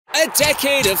A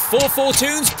decade of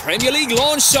 442's Premier League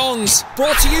launch songs.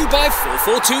 Brought to you by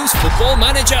 442's Football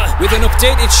Manager, with an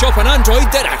updated shop on Android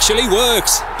that actually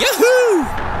works. Yahoo!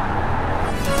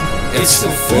 It's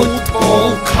the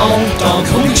football countdown,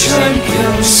 coming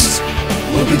champions.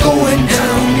 We'll be going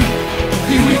down.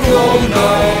 Here we go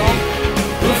now.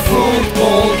 The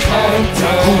football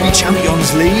countdown. Who'll be Champions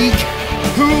League?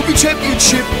 Who'll be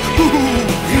Championship?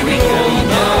 Here we go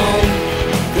now.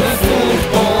 The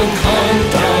football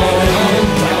countdown.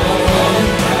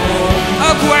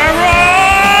 Aguero!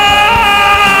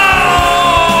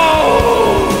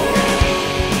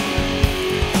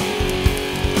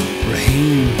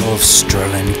 Raheem of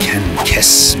Sterling can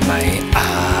kiss my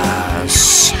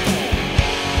ass.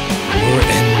 We're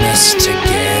in this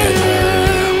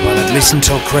together. Well, at least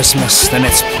until Christmas, then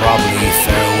it's probably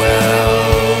farewell.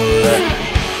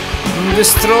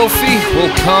 This trophy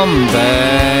will come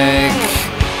back,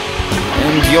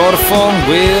 and your phone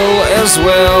will as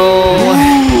well.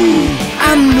 Ooh,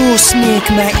 I'm no snake,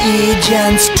 my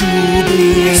agent's to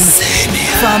blame. Same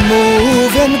here. For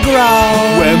moving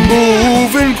ground. We're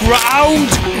moving ground.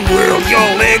 Will your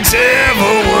legs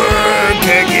ever work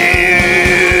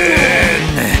again?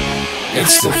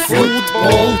 It's the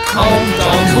football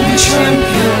countdown, coming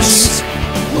champions.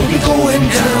 We'll be going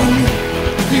down.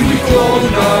 Here we go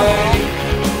now.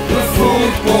 The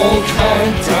football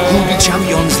countdown. Who'll be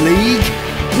Champions League?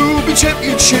 Who'll be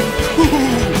Championship?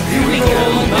 Here we go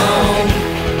now.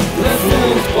 The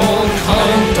football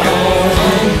countdown.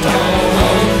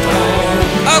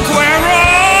 Aguero!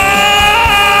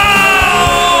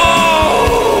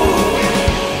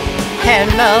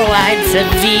 Hello, I'm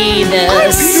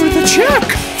Venus. Peter the Czech.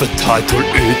 The title,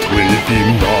 it will be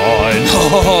mine.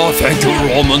 Oh, thank you,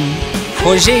 Roman.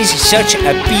 Jose's such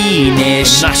a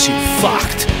penis. Massive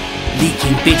fact.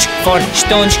 Leaking bitch for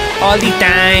stones all the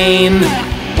time.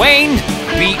 Wayne,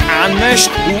 be honest,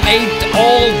 who ate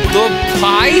all the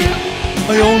pie?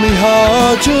 I only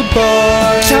had to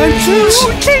buy. Time to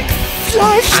take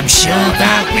flight. I'm sure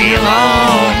that we'll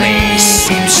always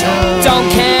seem so. Don't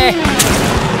care.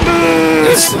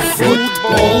 It's the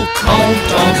football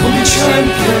countdown, coming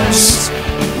champions.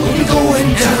 We'll be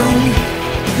going down.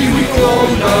 Here we go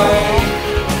now.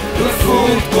 The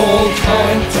football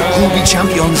countdown. Who'll be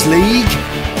Champions League?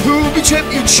 Who'll be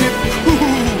Championship?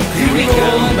 Here we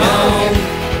go now.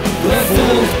 The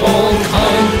football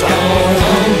countdown.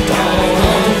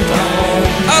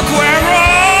 Aguero!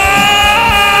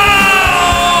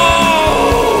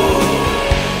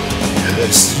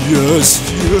 Yes.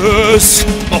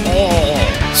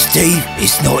 Steve,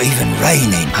 it's not even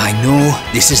raining. I know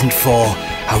this isn't for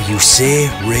how you say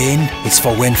rain. It's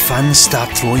for when fans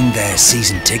start throwing their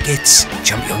season tickets.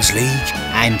 Champions League.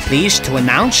 I'm pleased to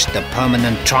announce the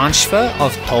permanent transfer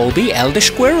of Toby Elder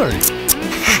Squirrel.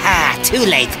 Ha! Too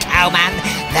late, cowman.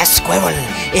 The squirrel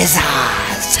is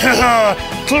ours.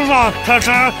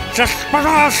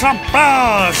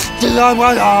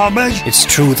 It's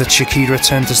true that Shakira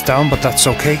turned us down, but that's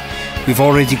okay. We've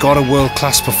already got a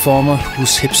world-class performer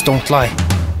whose hips don't lie.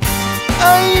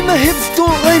 I'm a hips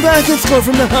don't lie, but I can score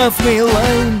from the halfway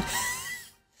line.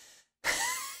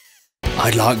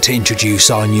 I'd like to introduce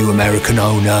our new American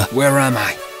owner. Where am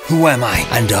I? Who am I?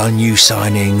 And our new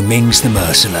signing, Mings the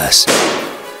Merciless.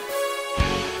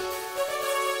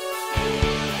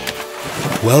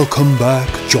 Welcome back,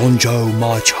 John Joe,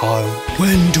 my child.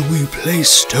 When do we play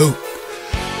Stoke?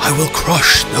 I will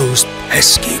crush those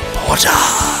pesky Potters.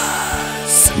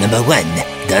 Number 1,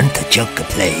 don't choke a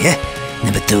player.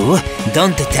 Number 2,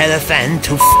 don't tell a fan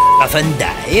to f off and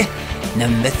die.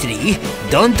 Number 3,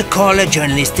 don't call a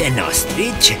journalist an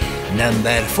ostrich.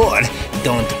 Number 4,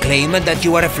 don't claim that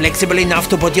you are flexible enough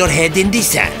to put your head in the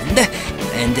sand.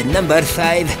 And number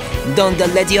 5, don't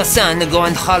let your son go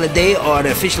on holiday or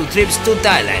official trips to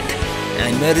Thailand.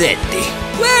 I'm ready.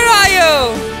 Where are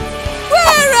you?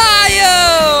 Where are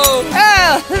you?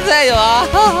 Oh, there you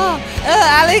are.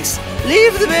 Alex,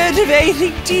 leave the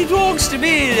motivating tea talks to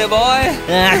me, dear boy.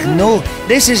 No,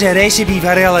 this is a recipe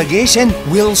for relegation.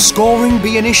 Will scoring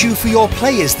be an issue for your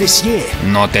players this year?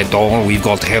 Not at all. We've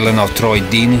got Helen of Troy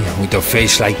Dean. With a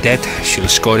face like that, she'll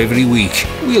score every week.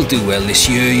 We'll do well this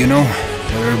year, you know.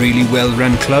 We're a really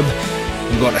well-run club.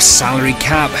 We've got a salary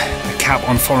cap, a cap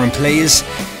on foreign players,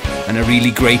 and a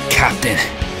really great captain.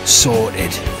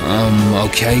 Sorted.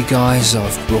 Okay, guys,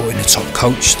 I've brought in a top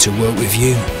coach to work with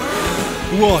you.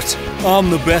 What? I'm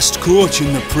the best coach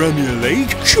in the Premier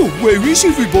League? Sure, where is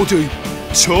everybody?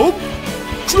 Tom?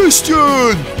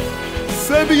 Christian?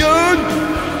 Fabian?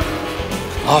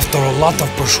 After a lot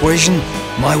of persuasion,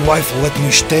 my wife let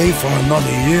me stay for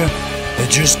another year. It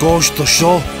just goes to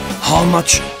show how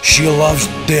much she loves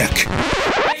Dick.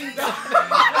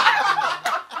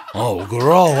 Oh,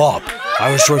 grow up.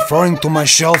 I was referring to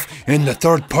myself in the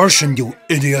third person, you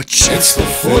idiots. It's the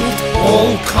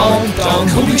football countdown.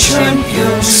 Who'll be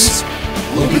champions?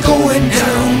 We'll be going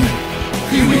down.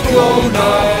 Here we go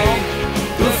now.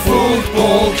 The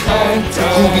football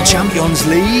countdown. Who'll be Champions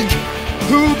League?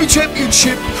 Who'll be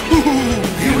Championship?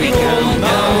 Here we go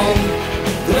now.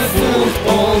 The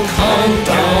football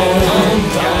countdown.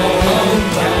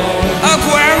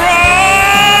 Aguero!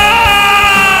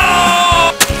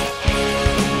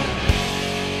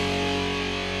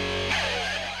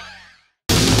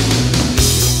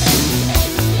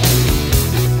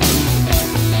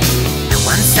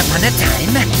 Once upon a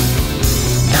time,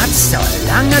 not so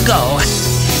long ago,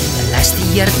 last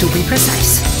year to be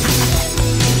precise.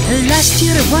 Last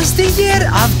year was the year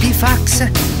of the fox.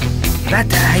 But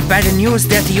I bear the news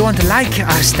that you won't like.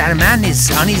 Our star man is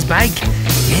on his bike.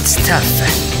 It's tough.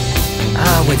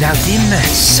 Without him,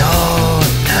 so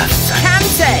tough.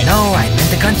 Kante! No, I meant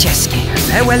the Konchesky.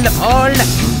 Farewell, Paul.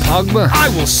 Pogba. I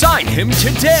will sign him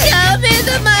today! Show me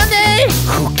the money!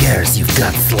 Who cares? You've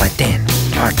got Zlatan.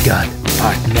 Part God,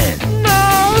 part man. You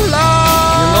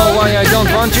know why I don't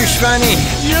want you, Schwanny?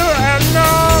 You are no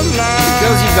love!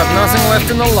 Because you've got nothing left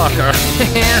in the locker.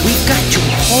 We've got to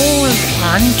hold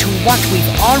on to what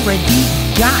we've already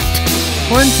got.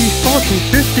 20, 40,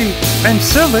 50, and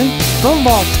selling the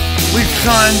lot. We've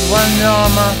signed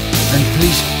Wanyama. And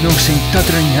please, no St.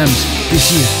 Dotheringham's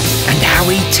this year. And how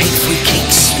we take free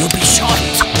kicks, you'll be shot.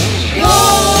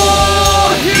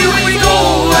 Whoa, here we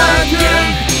go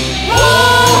again.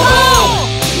 Whoa,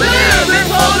 living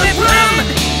for the Prem.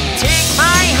 Take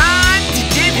my hand,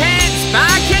 dip hands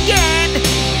back again!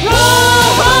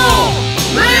 Whoa,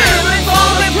 living for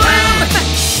the Prem.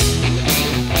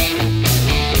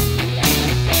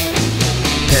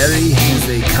 Perry is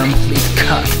a complete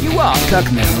cock. You are?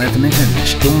 Cock now, let me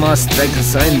finish. Two more strikes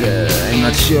aside, I'm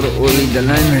not sure only the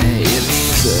line,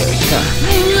 it's cock.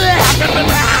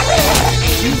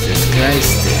 Jesus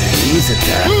Christ, he's a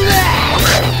cock.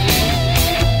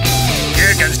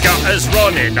 Jürgen's got us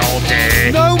running all day.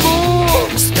 No more!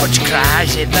 Such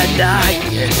cries in the night,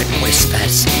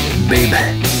 whispers. Babe,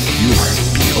 you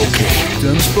be okay.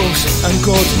 Terms, boss, and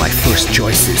God. My first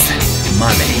choice is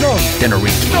money, No. then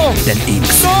Origi, No. then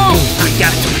Inks. No! We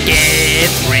got to get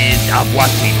rid of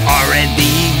what we've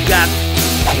already got.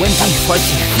 20, 40,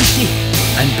 50,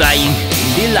 and buying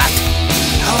the lot.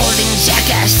 Holding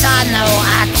Xhaka, Sano,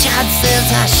 our chances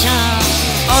are sure.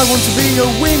 I want to be a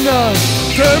winger.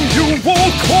 Damn you,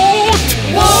 Walcott!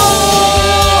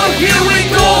 Whoa, here we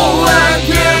go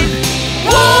again.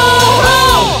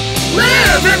 Whoa,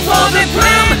 living for the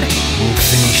Prem. We'll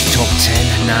finish top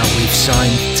 10, now we've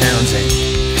signed Townsend.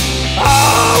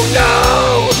 Oh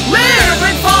no,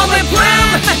 living for the Prem.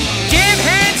 Give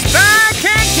hands back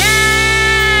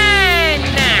again!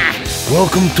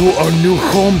 Welcome to our new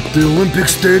home, the Olympic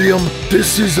Stadium. This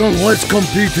season, let's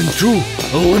compete in true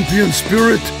Olympian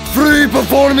spirit. Free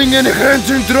performing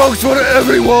enhancing drugs for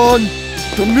everyone.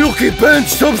 The milky bench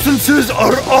substances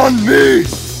are on me.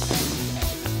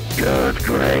 Good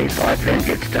grief, I think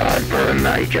it's time for a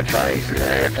major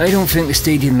facelift. I don't think the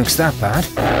stadium looks that bad.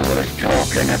 I was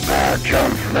talking about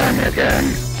John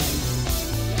Flanagan.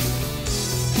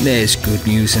 There's good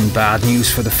news and bad news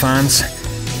for the fans.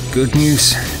 Good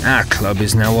news, our club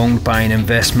is now owned by an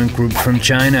investment group from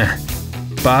China.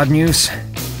 Bad news,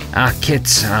 our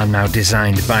kits are now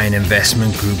designed by an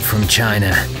investment group from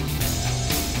China.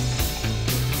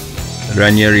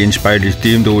 Ranieri inspired his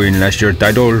team to win last year's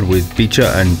title with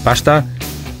pizza and pasta,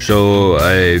 so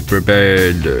I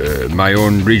prepared my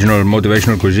own regional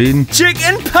motivational cuisine.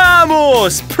 Chicken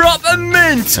parmos! Proper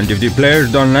mint! And if the players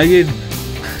don't like it,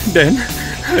 Then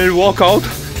I'll walk out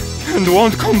and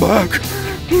won't come back.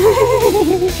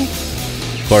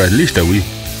 for at least a week.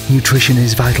 Nutrition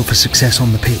is vital for success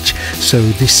on the pitch, so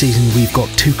this season we've got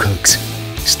two cooks,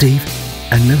 Steve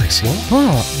and Lewis.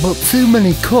 Ah, but too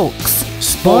many cooks.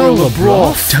 Spoil the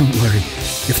broth. Don't worry,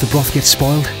 if the broth gets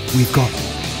spoiled, we've got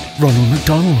Ronald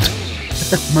McDonald.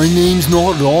 My name's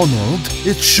not Ronald,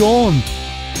 it's Sean.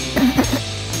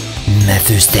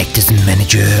 Matthews Sector's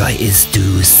manager is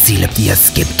to seal up the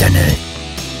escape tunnel.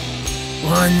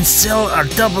 One, sell our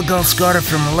double goal scorer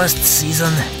from last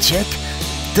season, check.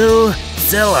 Two,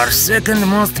 sell our second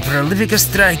most prolific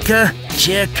striker,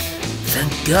 check.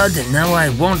 Thank God, now I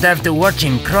won't have to watch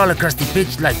him crawl across the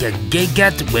pitch like a gay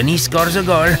cat when he scores a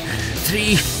goal.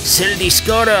 3, sell the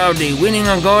scorer of the winning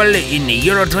goal in the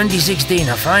Euro 2016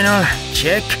 final,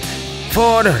 check.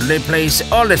 4, replace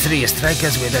all the 3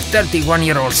 strikers with a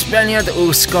 31-year-old Spaniard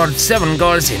who scored 7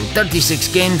 goals in 36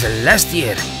 games last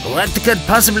year. What could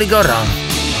possibly go wrong?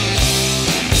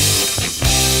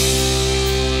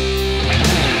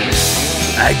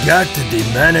 I got the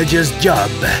manager's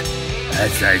job.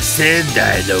 As I said,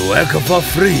 I'd work for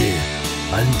free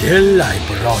until I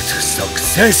brought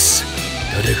success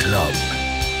to the club.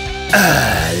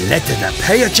 Let the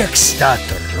paychecks start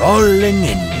rolling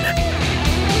in.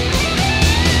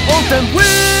 All them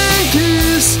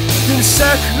winkies been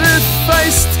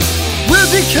sacrificed. We'll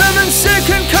be coming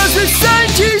second cause we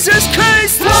signed Jesus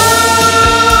Christ.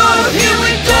 Whoa, here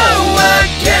we go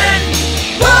again.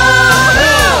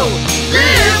 Whoa,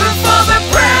 living for the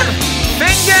bread.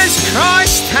 Fingers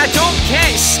crossed I don't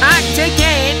get sacked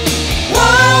again.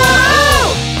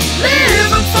 Whoa,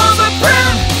 living for the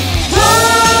bread.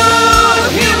 Whoa,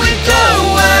 here we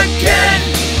go again.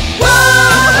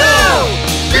 Whoa,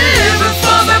 living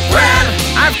for the bread.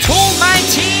 I've told my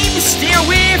team stay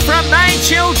away from my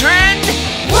children.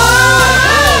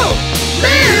 Whoa,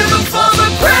 living for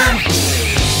the bread.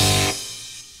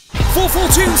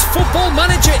 442's Football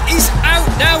Manager is out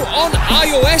now on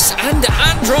iOS and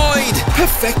Android.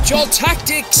 Perfect your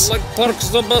tactics like Parks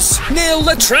the Bus. Nail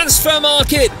the transfer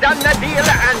market. Done the deal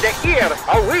and here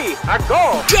a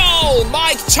go. Goal!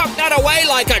 Mike chucked that away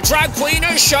like a drag queen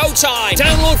at showtime.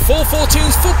 Download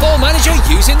 442's Football Manager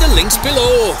using the links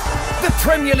below. The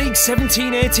Premier League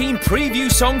 17-18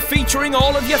 preview song featuring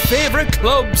all of your favourite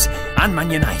clubs and Man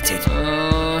United.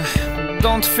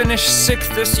 Don't finish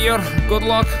 6th this year. Good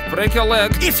luck. Break your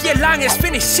leg. If you long as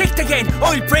finish 6th again,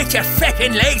 I'll break your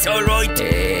feckin' legs, alright?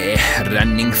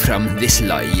 Running from this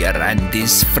liar and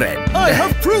his friend. I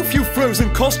have proof you frozen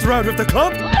Costa out of the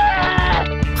club.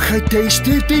 I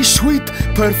tasted the sweet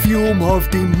perfume of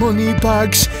the money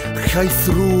bags I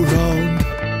threw round.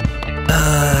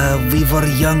 We were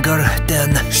younger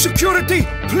then. Security,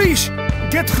 please,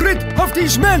 get rid of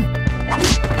these men.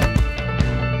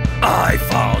 I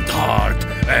found Hart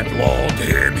and lured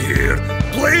him here.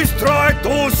 Please try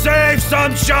to save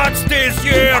some shots this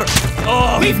year.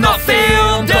 We've not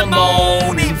filmed a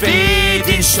moaning vid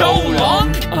in so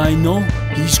long. I know,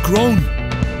 he's grown.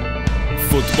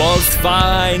 Football's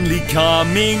finally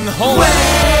coming home.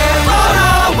 We're on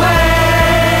our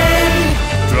way.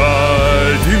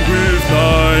 Driving with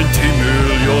 90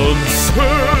 millions.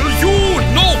 You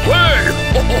no way!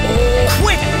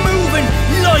 Quick moving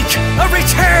like a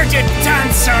retarded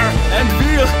dancer. And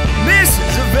we'll miss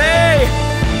the way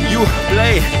you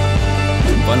play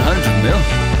 100 mil.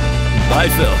 Bye,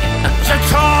 Phil. The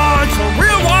chance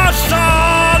we'll watch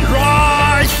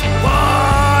sunrise.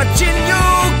 Watching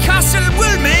Newcastle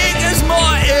will make us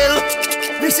more ill.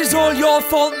 This is all your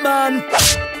fault, man.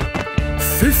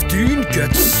 15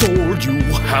 gets sold, you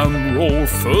ham roll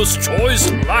first choice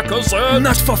Lacazette.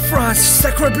 Not for France,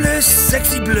 sacre bleu,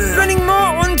 sexy bleu. Running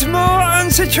more and more on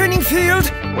the training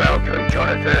field. Welcome,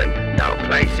 Jonathan. Now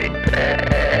placing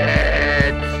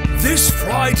bets. This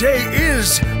Friday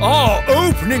is our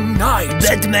opening night.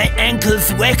 But my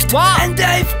ankle's whacked. What? And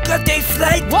I've got a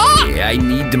flight. What? Yeah, I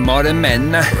need more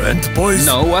men. Rent boys?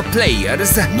 No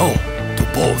players. No, to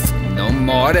both. No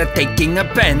more taking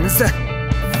pens.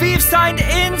 We've signed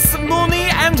Ince, Money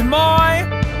and more.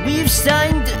 We've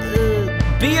signed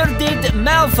Bearded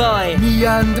Malfoy. Me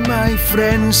and my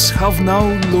friends have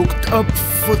now looked up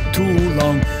for too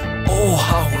long. Oh,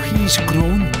 how he's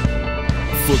grown.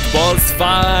 Football's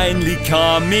finally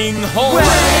coming home. We're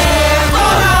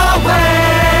on our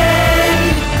way.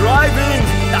 Driving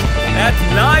at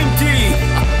 90.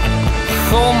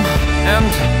 Home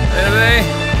and away.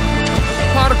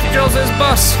 Park Jose's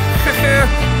bus.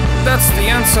 That's the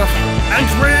answer. And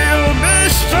we'll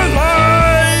miss the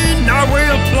line. Now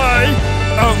we'll play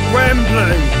at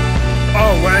Wembley.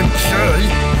 OMG,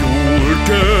 you'll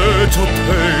get a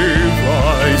pay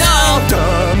rise. No.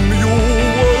 Damn you,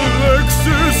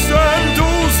 Alexis and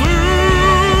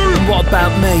Ozil. What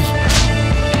about me?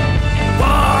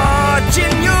 Watching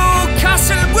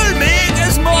Newcastle will make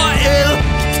us more ill.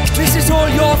 This is all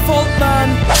your fault, man.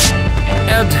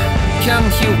 Ed, can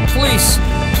you please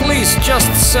just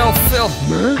sell Phil?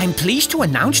 I'm pleased to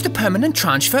announce the permanent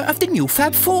transfer of the new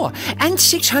Fab Four and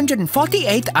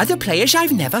 648 other players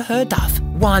I've never heard of.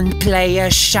 One player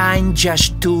signed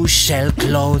just to sell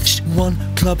clothes. One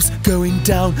club's going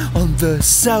down on the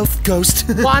south coast.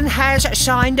 One has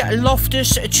signed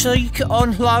Loftus-Cheek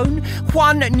on loan.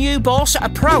 One new boss,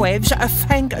 Proevs,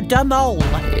 thank them all.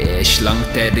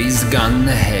 Slank Terry's gun,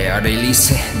 release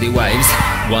the wives.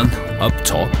 One up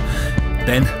top,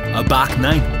 then a back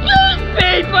nine. You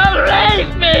people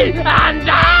leave me and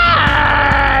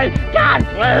I can't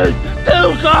lose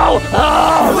to go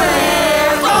home.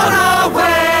 We're on our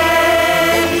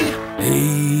way.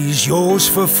 He's yours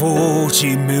for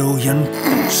 40 million.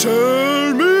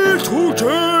 Sell me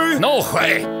today. No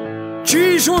way.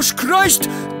 Jesus Christ,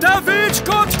 David's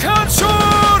got cancer!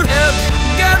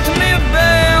 Get me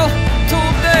bail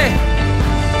today.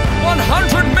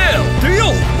 100 mil.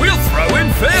 Deal. We'll throw in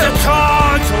Phil. The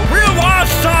time to real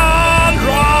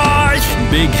sunrise!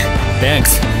 Big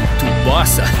thanks to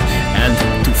Bossa and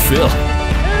to Phil.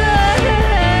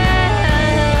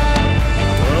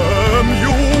 Damn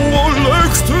you,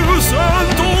 Alexis and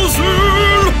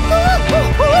Ozil!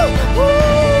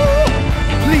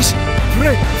 Please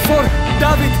pray for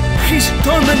David. He's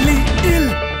terminally ill.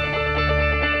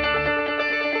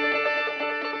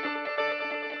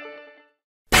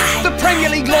 The Premier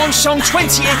League launch song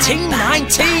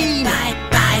 2018-19.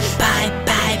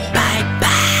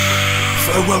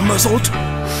 Farewell, Mazolt.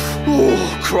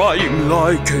 Oh, crying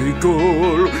like a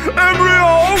girl.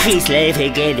 Embryo! He's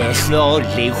living in a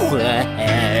lonely world.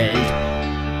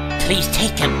 Please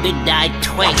take a midnight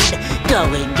train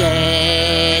going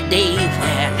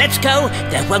anywhere. Let's go.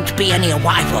 There won't be any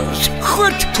arrivals.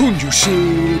 What can you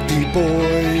say, the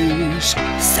boys?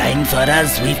 Sign for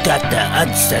us. We've got the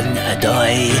Hudson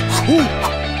Adoy.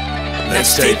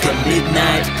 Let's take a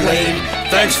midnight plane.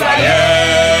 Thanks for Emirates.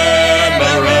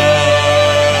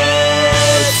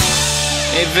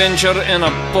 Adventure in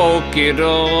a pokey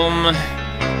room.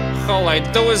 All I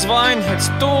do is whine, it's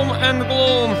doom and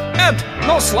gloom. Ed,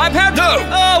 no slaphead? No!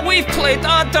 Oh, we've played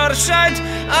utter shite.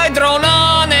 I drone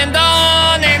on and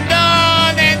on and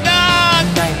on and on.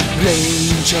 My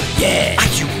Ranger, Yeah.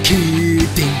 are you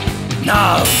kidding?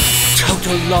 No.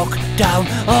 Total lockdown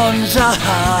on the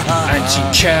high. Auntie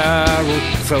Carol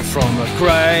fell from a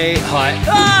great height.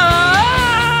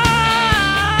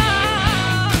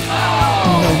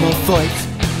 No more fights,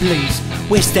 please.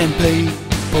 West End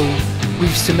people,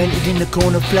 we've cemented in the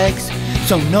corner flags,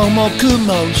 so no more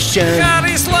commotion.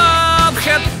 Gary's love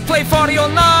hit, play for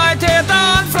United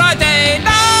on Friday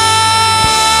night.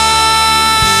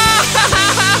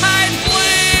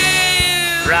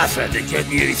 Rafa, the good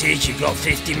news is you've got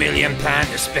 £50 million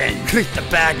to spend. The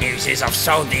bad news is I've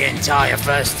sold the entire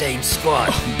first team squad.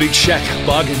 Big Shaq,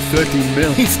 bargain 13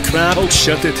 mil. He's crap. Oh,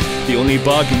 shut it. The only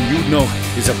bargain you know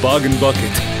is a bargain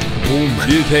bucket. Boom.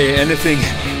 You'll pay anything.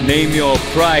 Name your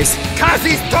price. Cause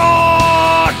he's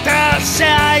total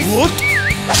size. What?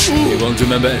 You won't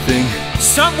remember a thing.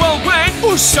 Some will win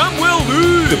or some will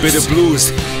lose. The Bitter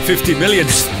Blues, 50 million.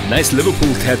 Nice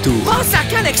Liverpool tattoo. Boss, I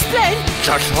can explain.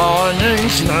 Just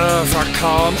warnings never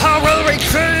come. How will we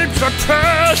keep the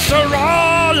pressure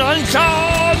on and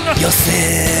on? You're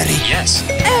silly. Yes.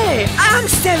 Hey, I'm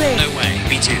silly. No way.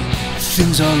 Me too.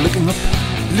 Things are looking up.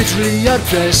 Literally at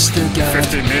best again.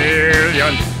 50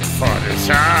 million for the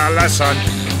Salazar.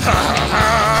 Ha ha ha.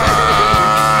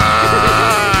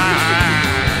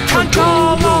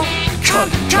 Cancolo,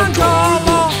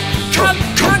 Cancolo,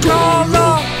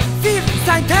 Vive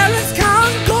St. Helens,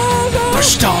 Cancolo.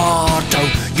 Bastardo,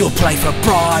 you'll play for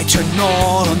Brighton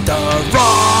on the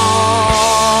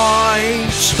right.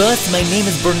 First, my name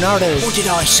is Bernardo. What did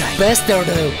I say?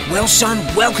 Bastardo. Well, son,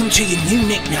 welcome to your new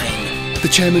nickname. The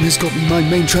chairman has got me my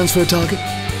main transfer target,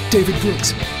 David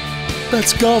Brooks.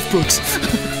 That's Garth Brooks.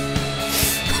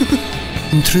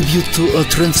 In tribute to our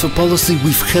transfer policy,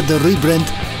 we've had a rebrand.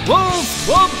 Wolf,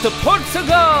 wolf to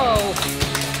Portugal.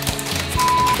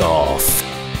 Off.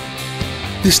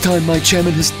 This time my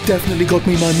chairman has definitely got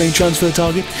me my main transfer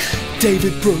target,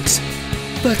 David Brooks.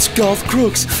 That's Garth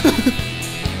Crooks.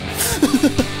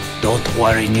 Don't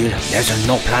worry, Neil. There's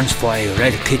no plans for a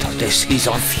red kit this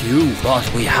season. Phew, but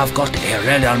we have got a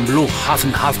red and blue half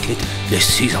and half kit this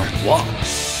season. What?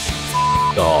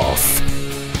 Off.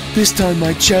 This time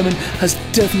my chairman has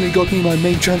definitely got me my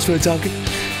main transfer target.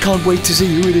 Can't wait to see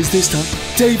who it is this time.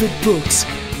 David Brooks.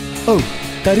 Oh,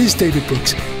 that is David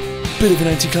Brooks. Bit of an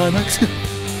anticlimax.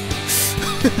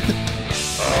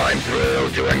 I'm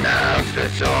thrilled to announce the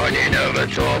signing of a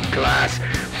top-class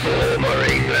former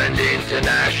England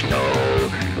international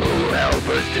who help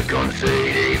us to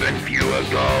concede even fewer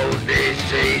goals this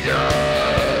season.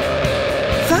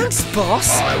 Thanks, boss.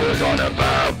 I was on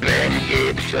about Ben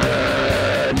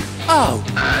Gibson. Oh.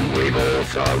 And we've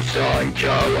also signed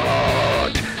Joe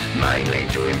Hart, mainly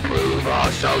to improve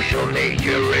our social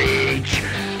media reach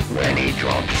when he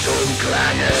drops some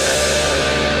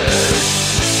clangers.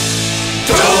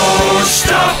 Don't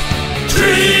stop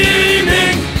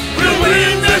dreaming. We'll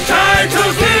win the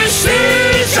title this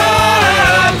season.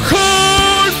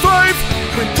 High five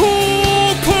with Paul.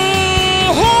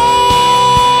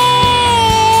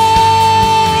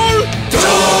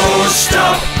 Don't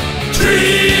stop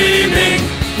dreaming.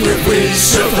 Will we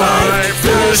survive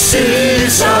the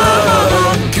season?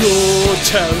 Your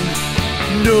town,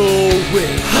 no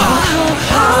way. Ha ha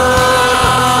ha.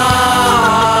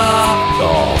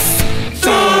 Off.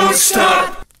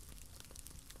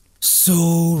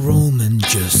 So Roman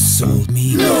just sold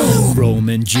me. No!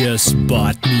 Roman just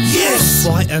bought me. Yes!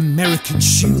 White American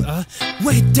shooter,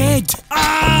 we're dead.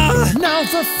 Ah! Now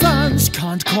the fans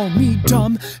can't call me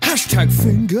dumb. Hashtag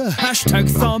finger, hashtag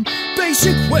thumb.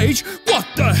 Basic wage, what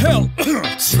the hell?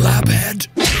 Slabhead.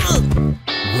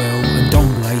 Well, and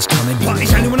Dongblay's coming. But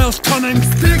is anyone else coming?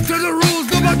 Stick to the rules,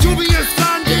 no matter who you're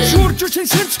standing. Sure, just in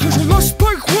sense, cause you lost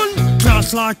by one.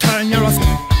 Class like 10, you're a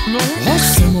no.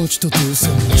 What's so much to do,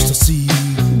 so much to see?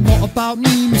 What about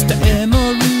me, Mr.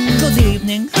 Emery? Good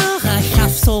evening, I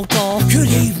have so go. Good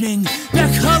evening,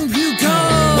 back home you go.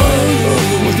 Bowler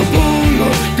with the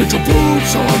bowler, get your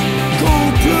boots on, go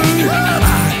play. I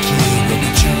can't be the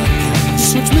champion.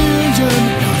 6 million,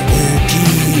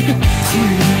 okay. We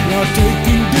are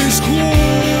taking this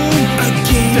home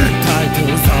again. The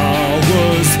title's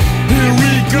ours, here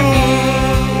we go.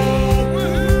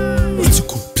 It's a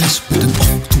cool place with an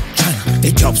off to China.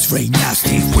 The job's very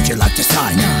nasty, would you like to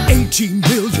sign? 18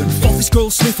 million for this girl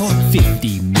sniffer.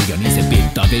 50 million is a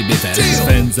bit of a bitter.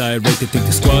 Fans I rate to think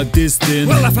the squad is thin.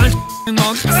 Well, I find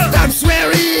wrong. Stop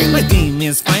swearing! My team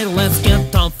is fine, let's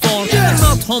get top 4. Yes.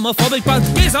 Not homophobic, but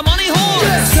he's a money whore.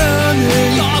 Yes.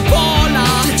 Sunny, you're a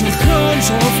baller. Get your hands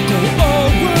off, go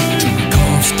away.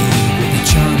 Tchaikovsky with the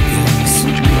champions.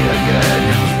 Teach me again.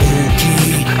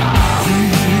 Okay.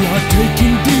 We are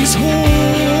taking this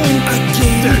home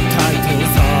again. The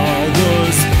title's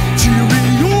ours.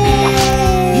 Cheerio!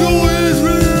 You is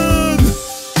win!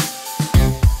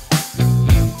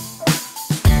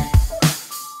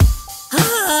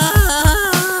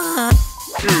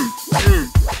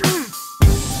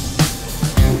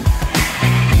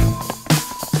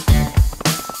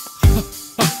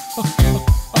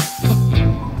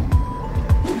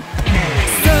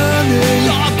 Sunny,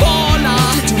 you're a baller.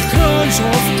 Get your hands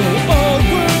off, go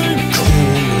away.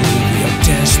 We are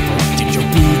desperate, get your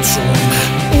boots on.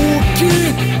 Okay,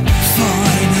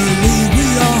 Finally we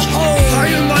are home.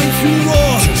 Heil mein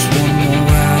Führer! Just one more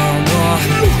round.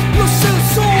 Look yourself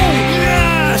so!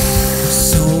 Yes!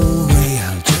 Sorry,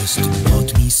 I'll just bought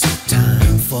me some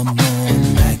time for more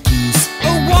Mackies.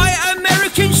 A white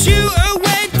American shooter,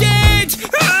 we're dead!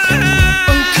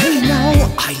 Okay, now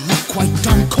I look quite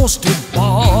done, cause the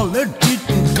baller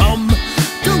didn't come.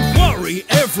 Don't worry,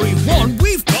 everyone,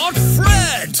 we've got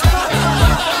Fred!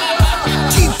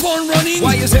 Keep on running!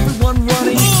 Why is everyone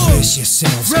running? Brace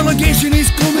yourselves. Relegation is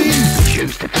coming!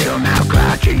 Shoes to fill now,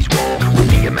 Crouchy's walk. With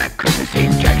the Mac Christmas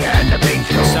in Jagger and the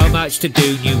Beanstalk. So much to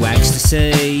do, new acts to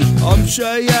see. I'm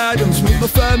Shay Adams with my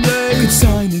family. Good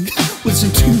signing.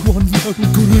 Listen to one note.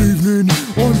 Good evening.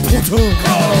 I'm Potter.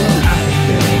 Hooray!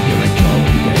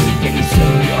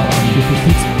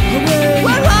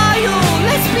 Where are you?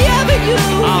 Let's be having you.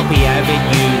 I'll be having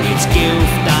you. It's Guild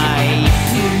Day.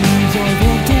 Please, I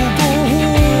want to go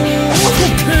home.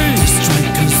 Okay. The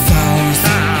striker's fouls.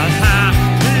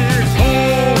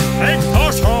 It's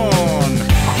Potter!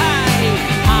 Hey,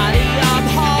 honey, I'm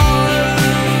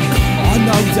home. I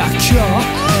know that car.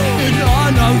 And I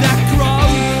know that crow.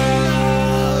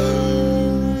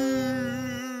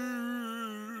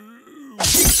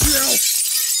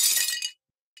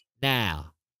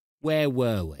 Now, where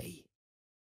were we?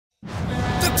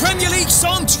 The Premier League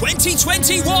Song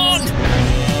 2021!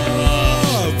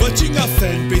 Watching a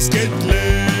fan base get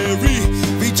glary.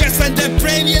 We just won the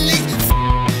Premier League.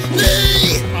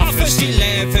 Our first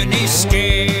 11 is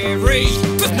scary,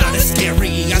 but not as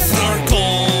scary as our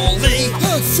goalie.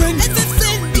 Her friend And the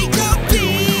friend he got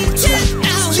beaten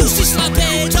out. Used to slap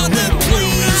head on the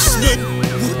policeman.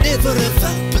 Would never have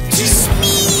thought, but just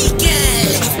Miguel.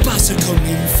 I've Barca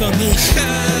coming for me.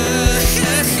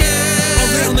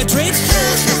 Real Madrid.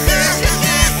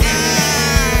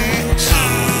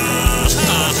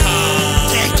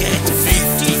 Take it to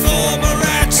 50 for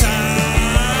Morata.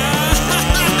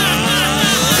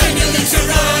 Premier League's a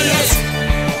riot.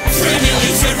 Premier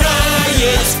League's a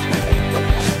riot.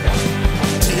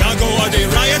 Thiago, are they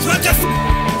riot? What the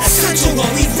Sancho,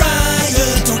 are we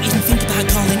riot? Don't even think about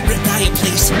calling it riot,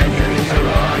 please. Premier League's a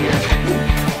riot.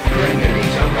 Premier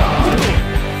League's a riot.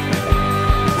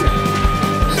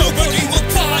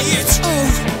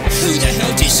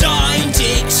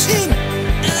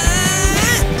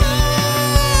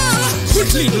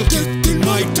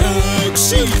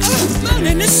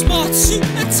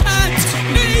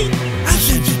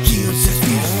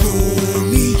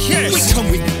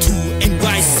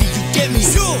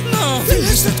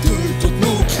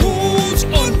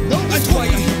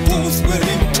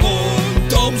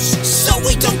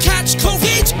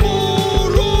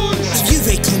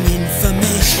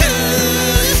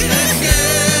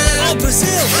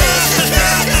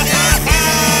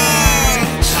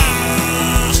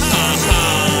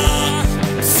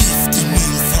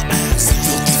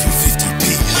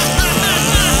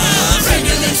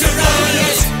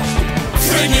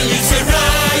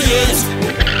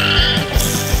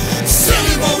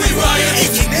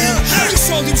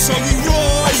 how we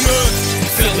riot.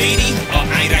 Fellini or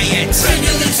I riot.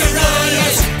 Premier League's a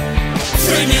riot.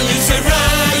 Premier League's a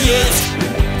riot.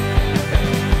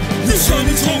 This time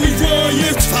it's how we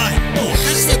riot. Fine. Oh,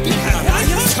 has there been a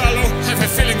riot? Carlo, I have a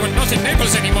feeling we're not in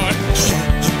Naples anymore.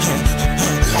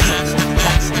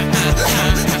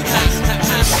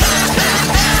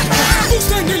 Who's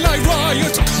standing like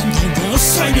riot? Come down, boss.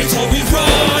 Sign it how we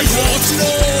riot.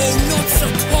 No, not the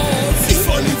cause. If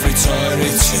only retired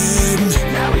him.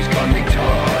 Now he's gone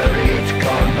retired,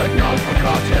 gone but not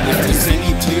forgotten. If there's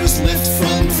any players left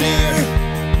from there,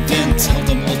 then tell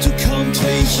them all to come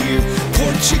play here.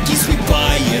 Portuguese, we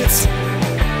buy it.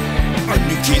 Our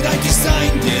new kid, I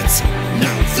designed it.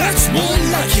 Now that's more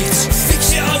like it.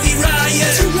 Fix it, how we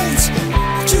riot. Too late,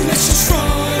 just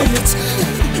riot.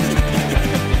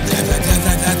 Blah blah blah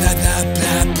blah blah blah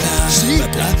blah blah. See, blah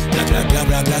blah blah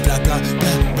blah blah blah blah blah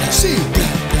blah. See,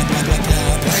 blah blah blah blah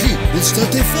blah blah. Hey, we'll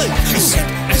start a fight. I said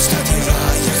I start a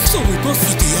riot. Sorry, boss,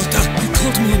 idiot. You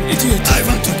called me an idiot. I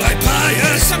want to buy pie.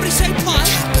 Somebody say pie.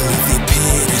 Can't believe they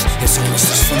paid it. It's almost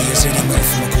as funny as Eddie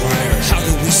Murphy McGuire. How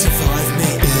do we survive,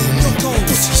 mate? No goals.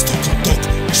 But he's talking dog.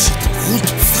 Shit, good.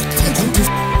 Fuck, I'm going to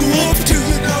you up. Do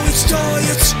you know it's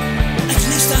diet? At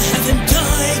least I haven't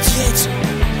died yet.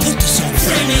 Put this on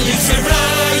Premier League's a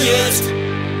riot.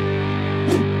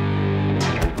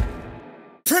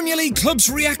 Premier League clubs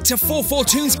react to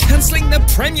 442's cancelling the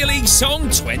Premier League song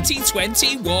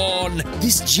 2021.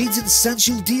 This Jadon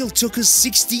Sancho deal took us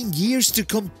 16 years to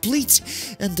complete,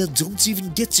 and I don't even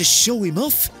get to show him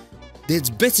off. There's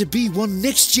better be one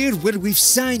next year where we've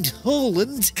signed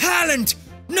Haaland. Haaland!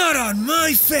 Not on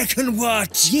my feckin'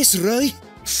 watch! Yes, Roy.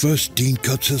 First, Dean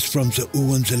cuts us from the Who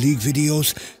Won the League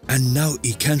videos, and now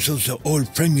he cancels the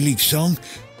old Premier League song.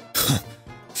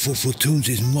 442's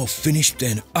is more finished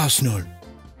than Arsenal.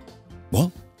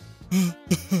 What?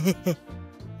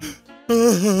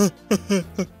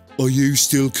 Are you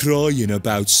still crying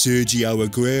about Sergio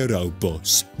Aguero,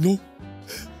 boss? No,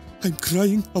 I'm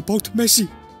crying about Messi.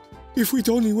 If we'd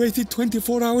only waited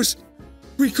 24 hours,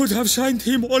 we could have signed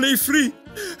him on a free,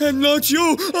 and not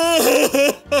you.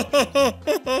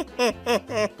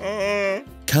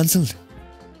 Cancelled?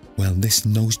 Well, this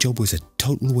nose job was a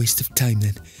total waste of time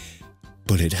then.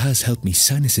 But it has helped me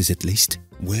sinuses at least.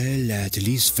 Well, at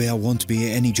least there won't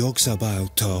be any jokes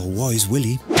about Wise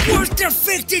Willie. What the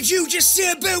fuck did you just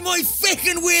say about my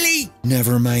feckin' Willie?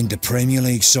 Never mind the Premier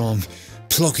League song.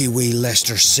 Plucky wee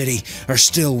Leicester City are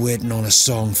still waiting on a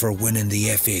song for winning the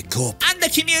FA Cup. And the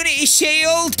Community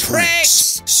Shield,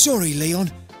 pricks! Sorry,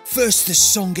 Leon. First the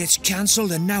song gets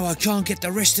cancelled and now I can't get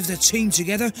the rest of the team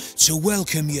together to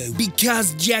welcome you.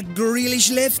 Because Jack Grealish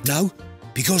left? No,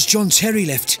 because John Terry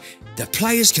left. The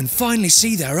players can finally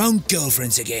see their own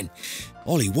girlfriends again.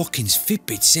 Ollie Watkins'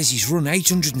 Fitbit says he's run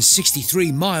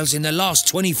 863 miles in the last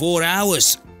 24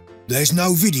 hours. There's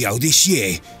no video this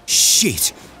year.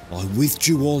 Shit, I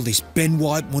withdrew all this Ben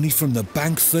White money from the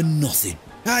bank for nothing.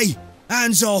 Hey,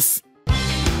 hands off!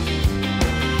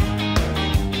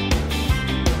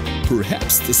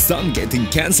 Perhaps the song getting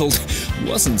cancelled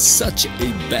wasn't such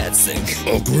a bad thing.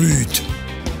 Agreed.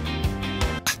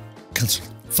 Cancelled.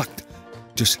 Fact.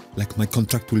 Just like my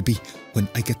contract will be when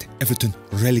I get Everton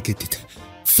relegated.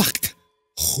 Fact.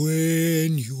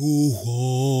 When you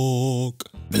walk.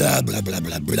 Blah, blah, blah,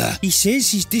 blah, blah. He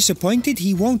says he's disappointed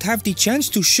he won't have the chance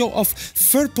to show off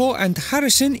Firpo and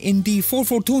Harrison in the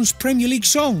 442's Premier League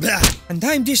song. Blah. And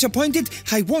I'm disappointed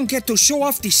I won't get to show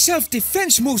off the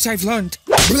self-defense moves I've learned.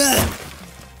 Blah.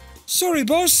 Sorry,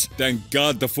 boss. Thank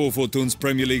God the 442's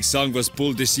Premier League song was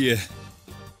pulled this year.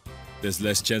 There's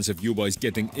less chance of you boys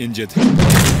getting injured.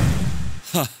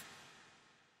 Ha!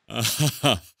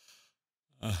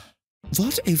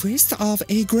 What a waste of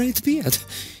a great beard.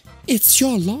 It's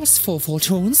your loss,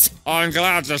 442's. I'm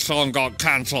glad the song got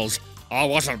cancelled. I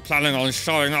wasn't planning on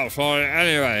showing up for it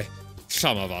anyway.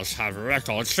 Some of us have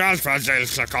record transfer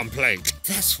deals to complete.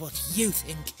 That's what you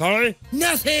think. Sorry?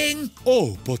 Nothing!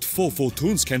 Oh, but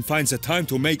 442's can find the time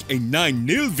to make a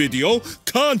 9-0 video,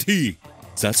 can't he?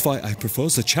 That's why I prefer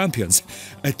the champions.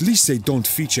 At least they don't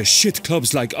feature shit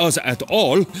clubs like us at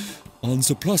all. On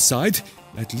the plus side,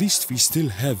 at least we still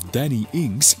have Danny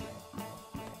Ings.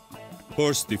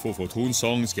 First, the 442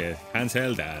 songs get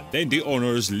cancelled and then the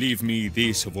owners leave me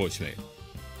this voicemail.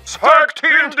 Sacked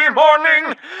in the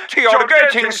morning, you're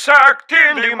getting sacked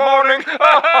in the morning.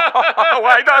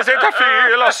 Why does it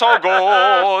feel so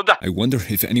good? I wonder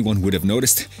if anyone would have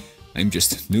noticed. I'm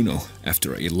just Nuno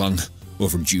after a long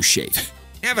overdue shave.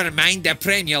 Never mind the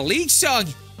Premier League song.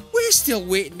 We're still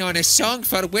waiting on a song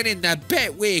for winning the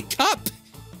Betway Cup.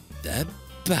 The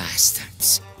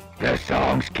bastards. The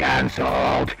song's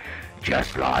cancelled.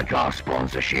 just like our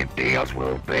sponsorship deals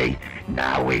will be.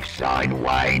 Now we've signed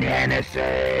Wayne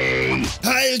Hennessy.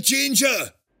 Hail,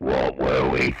 Ginger! What were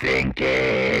we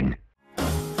thinking?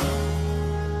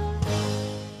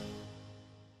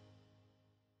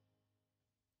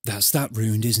 That's that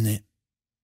ruined, isn't it?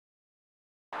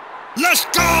 Let's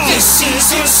go! This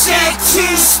is set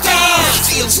to start.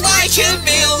 Feels like a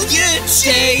million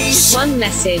days. One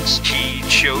message. He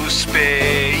chose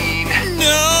Spain.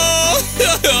 No!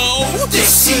 This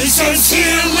season's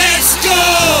here, let's go!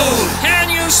 Can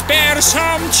you spare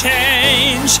some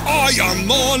change? I am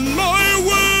on my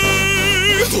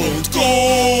way! Don't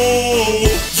go!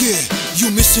 Yeah,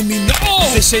 you're missing me now!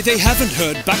 They say they haven't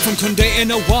heard back from Condé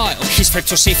in a while. He's fair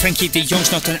to say Frankie de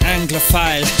Jong's not an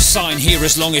Anglophile. Sign here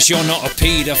as long as you're not a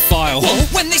paedophile. Oh,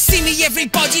 when they see me,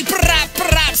 everybody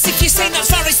perhaps. If you say not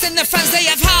sorry, then the fans, they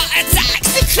have heart attacks.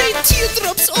 They cried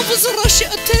teardrops over the Russia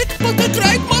attack, but they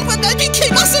cried more when I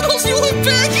became Arsenal's new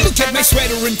back. Look at my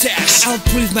sweater and dash. I'll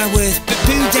prove my worth, but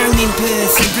boo down in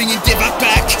Perth. I'm bringing Divock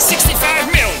back.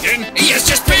 65 million? He has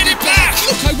just paid it back!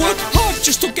 Look, I worked hard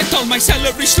just to get all my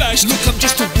salary slashed. Look, I'm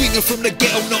just a winger from the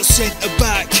ghetto, not centre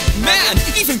back. Man,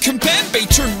 even Kimpembe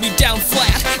turned me down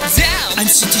flat. Down! And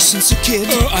Citizen's a kid.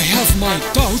 I have my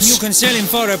doubts. You can sell him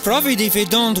for a profit if it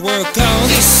don't work out.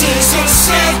 This is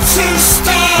set to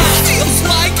start. Feels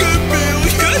like a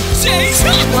million days.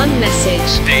 One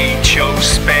message. They chose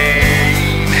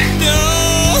Spain.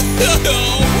 No!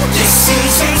 This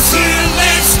season's here,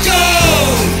 let's go!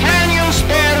 Can you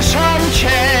spare some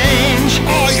change?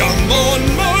 I am on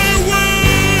my way!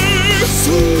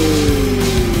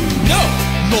 No!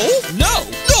 No! No!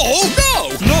 No!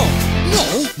 No! No!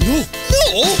 No! No!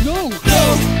 No! No!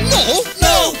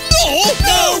 No!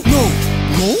 No! No!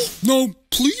 No! No!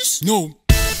 Please? No!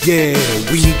 Yeah,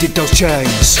 we needed those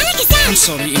chains. I'm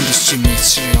sorry, English Jimmy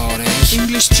Traore.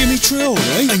 English Jimmy Traore?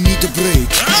 I need a break.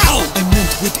 Ow! I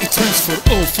meant with a transfer.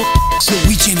 Oh, for so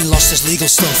we Jimmy lost his legal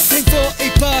stuff. Time for a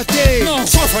party. No,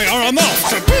 sorry, I'm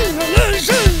off.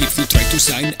 If you try to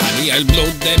sign Ali, I'll blow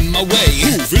them away.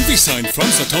 Who will be signed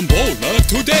from the tombola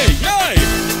today? Yay!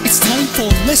 It's time for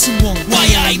lesson 1. Why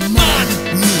I man?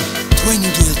 Me,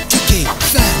 training to a ticket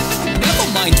fan. Never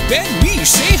mind Ben Me,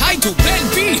 say hi to Ben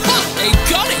B. Ha! A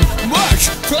gunning march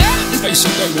plan. I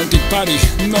said I wanted Paddy,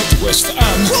 not West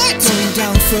Ham. What? Going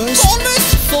down first.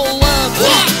 Bournemouth? Fulham.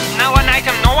 What? Now an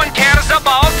item no one cares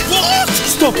about. What?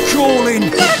 Stop crawling.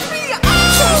 Let me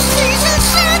out! Season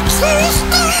set to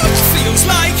start. Feels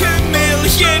like a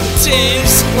million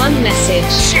tears. One message.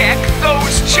 Check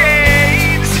those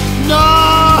chains.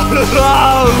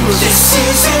 No! This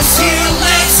season's here,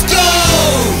 let's go!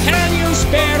 Can you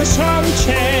spare some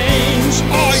change?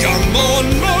 I am on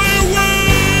my way!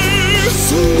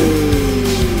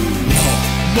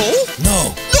 No! No!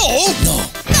 No! No!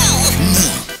 No!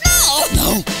 No!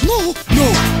 No! No!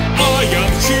 I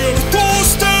am here to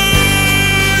stay!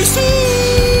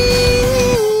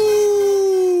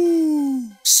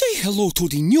 Say hello to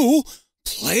the new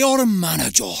player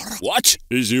manager. What?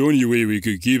 It's the only way we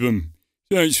could keep him.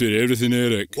 Thanks for everything,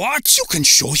 Eric. What? You can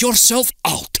show yourself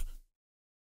out.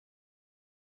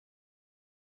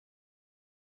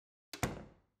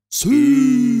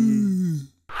 See.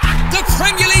 The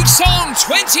Premier League Song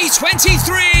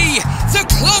 2023! The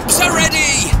clubs are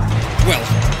ready! Well,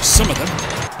 some of them.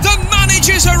 The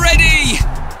managers are ready!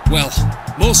 Well,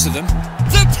 most of them.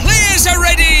 The players are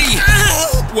ready!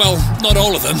 Well, not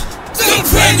all of them. The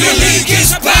Premier League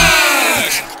is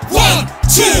back! 1,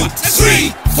 2,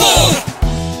 3, 4!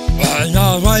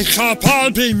 Now wake up, I'll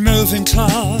be moving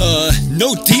class.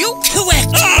 No deal?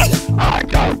 Correct! I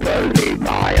don't believe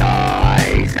my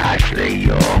eyes, Ashley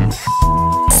Young.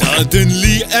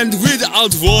 Suddenly and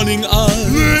without warning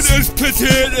us. Let's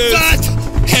potatoes. But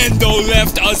Hendo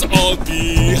left us all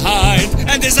behind.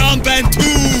 And his armband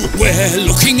too. We're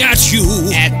looking at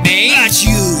you. At me? At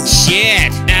you.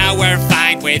 Shit, now we're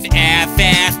fine with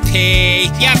FFP.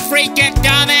 You freaking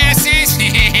dumbasses.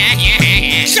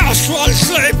 Just one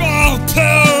slip of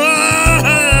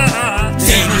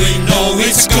Then we know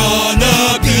it's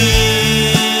gonna be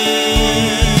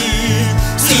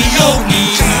the only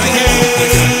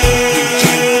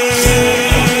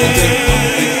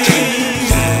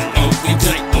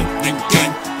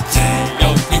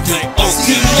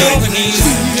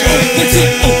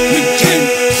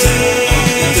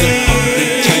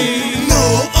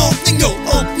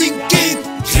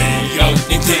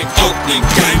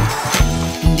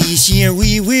This year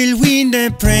we will win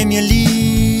the Premier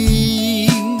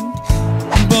League,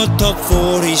 but top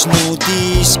 4 is no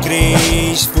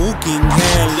disgrace. Fucking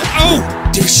hell!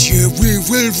 Oh! This year we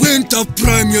will win the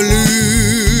Premier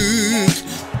League,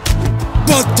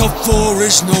 But the 4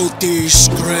 is no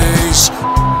disgrace.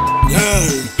 No.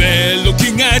 They're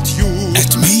looking at you.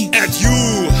 At me? At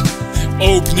you.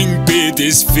 Opening bid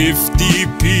is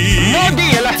 50p. No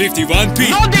deal. 51p.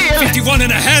 No deal.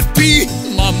 51.5p.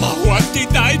 Mama, what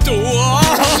did I do?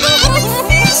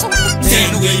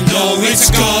 Then we know it's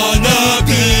gonna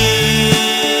be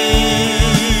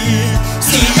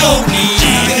the opening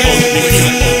game.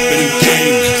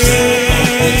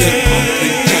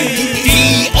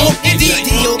 The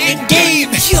opening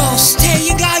game. You're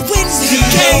staying, I win the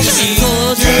game.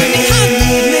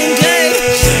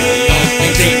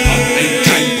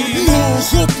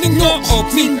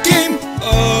 Opening game.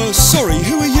 Sorry,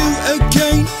 who are you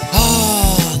again?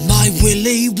 Ah, my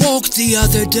Willie walked the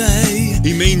other day.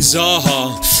 He means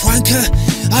Zaha. Franker,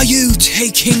 are you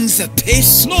taking the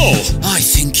piss? No. I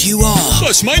think you are.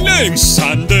 That's my name.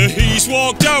 Sander, he's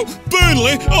walked out.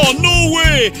 Burnley? Oh, no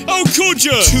way. How could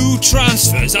you? 2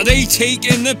 transfers. Are they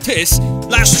taking the piss?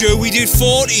 Last year we did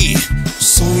 40.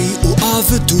 Sorry,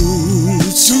 overdue.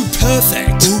 Too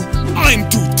perfect. I'm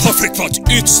too perfect, but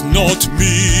it's not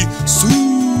me.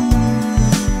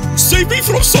 Save me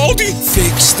from Saudi.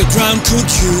 Fix the ground, could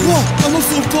you? What? I'm a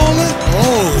footballer?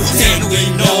 Oh. Then we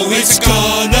know it's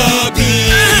gonna be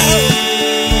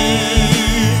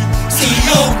the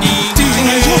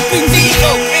opening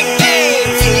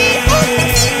game.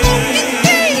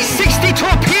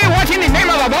 62p, what in the name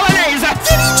of a bolognese?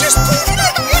 Did he just put it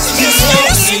on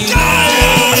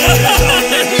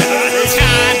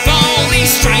Todd Bowley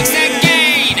strikes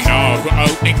again. No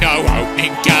opening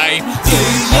game. The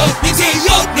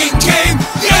opening game.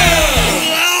 Yeah!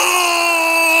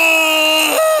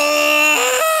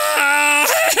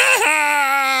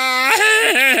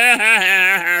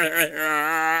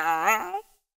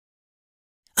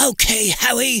 Okay,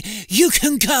 Howie, you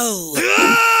can go.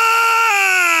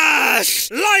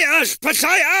 Yes! Lighters,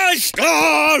 potatoes,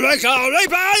 glory, glory,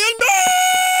 Bayern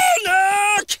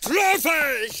Munich!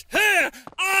 Trophies, here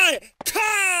I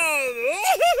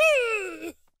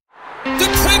come! The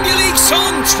Premier League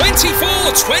song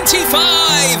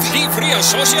 24-25. Y Real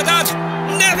Sociedad,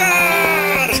 never!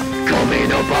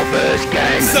 Coming up our first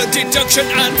game. The deduction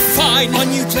and fine. Our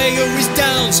new player is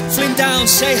Downs. Flynn Downs,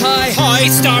 say hi. Hi.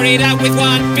 It started out with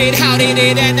 1 bid. How did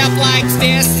it end up like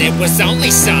this? It was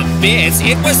only some bids.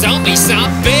 It was only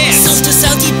some bids. South to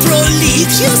Saudi Pro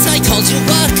League. Yes, I called you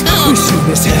welcome.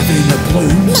 Wishing is having a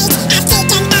bloom.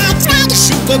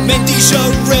 Super Mendy's a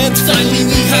red. Finally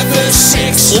we have a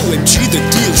 6. OMG, the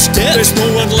deal's dead. There's no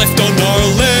one left on our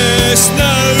list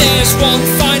now. There's one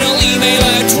final email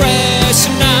address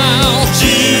now.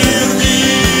 Here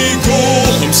we go.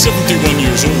 I'm 71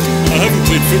 years old. I haven't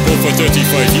played football for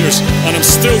 35 years, and I'm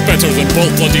still better than Paul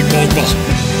bloody Pogba.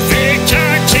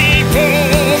 Victor Keeper.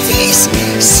 He's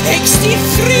 63.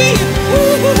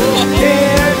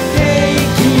 They're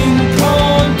taking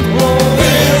control.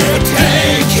 We're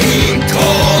taking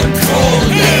control.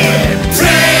 Yeah.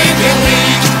 Premier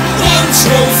League, 1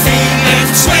 trophy and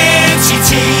 20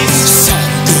 teams.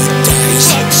 Some good days.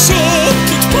 Some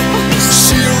goodbyes.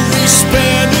 Series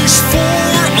Spanish 4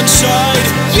 on side.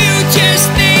 You just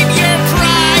name your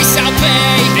price, I'll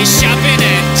pay. The shopping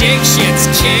addiction's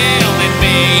killing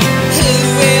me. Who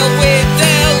will win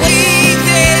the league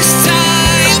this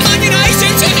time? Man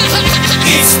United!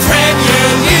 It's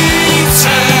Premier League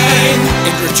time.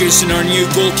 Introducing our new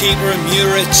goalkeeper,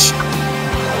 Muric.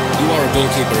 You are a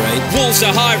goalkeeper, right? Wolves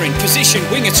are hiring position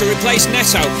winger to replace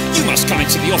Neto. You must come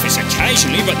into the office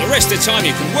occasionally, but the rest of the time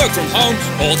you can work from home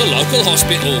or the local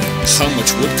hospital. How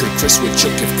much wood could Chris would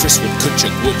chuck if Chris would could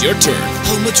chuck wood? Your turn.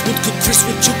 How much wood could Chris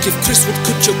would chuck if Chris would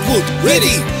could chuck wood?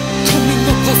 Ready! Coming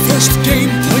up our first game,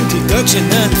 20 deduction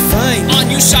and fine. Our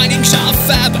new signings are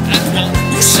fab and one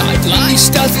new sideline.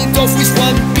 Starting off with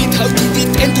 1 bid, how did it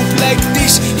end up like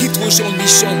this? It was only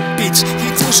some bits,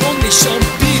 it was only some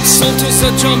bits. So to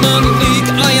the German league,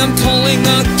 I am calling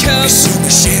a cab. As soon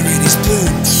as sharing is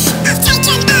bloom.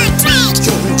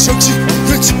 You're sexy,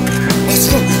 rich, I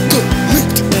throw the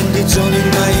lift. And it's all in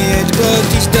my head, but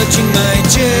it's touching my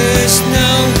chest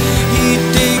now. He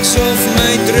takes off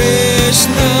my dress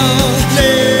now.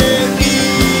 Let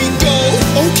me go.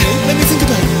 Okay, let me think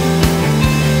about it.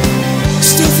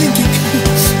 Still thinking.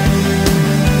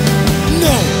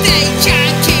 No. They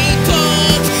can't keep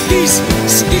up. He's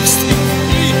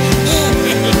 63.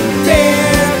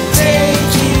 They're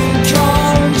taking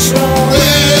control.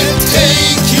 We're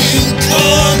taking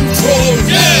control.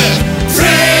 Yeah.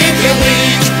 Premier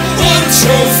League, 1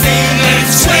 trophy and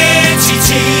 20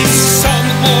 teams. Some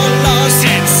are lost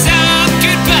and some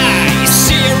goodbye.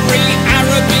 Syria,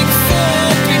 Arabic,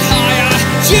 4 bit higher.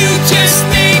 You just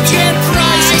need your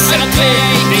price. I'll pay.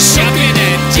 The shopping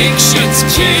addiction. predictions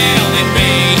killing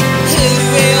me. Who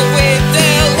will win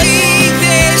the league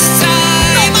this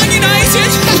time? Man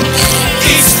United!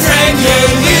 It's Premier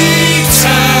League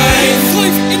time!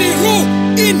 5 in a row,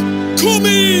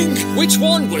 incoming! Which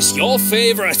one was your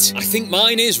favourite? I think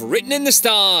mine is Written in the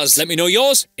Stars. Let me know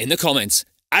yours in the comments.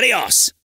 Adios!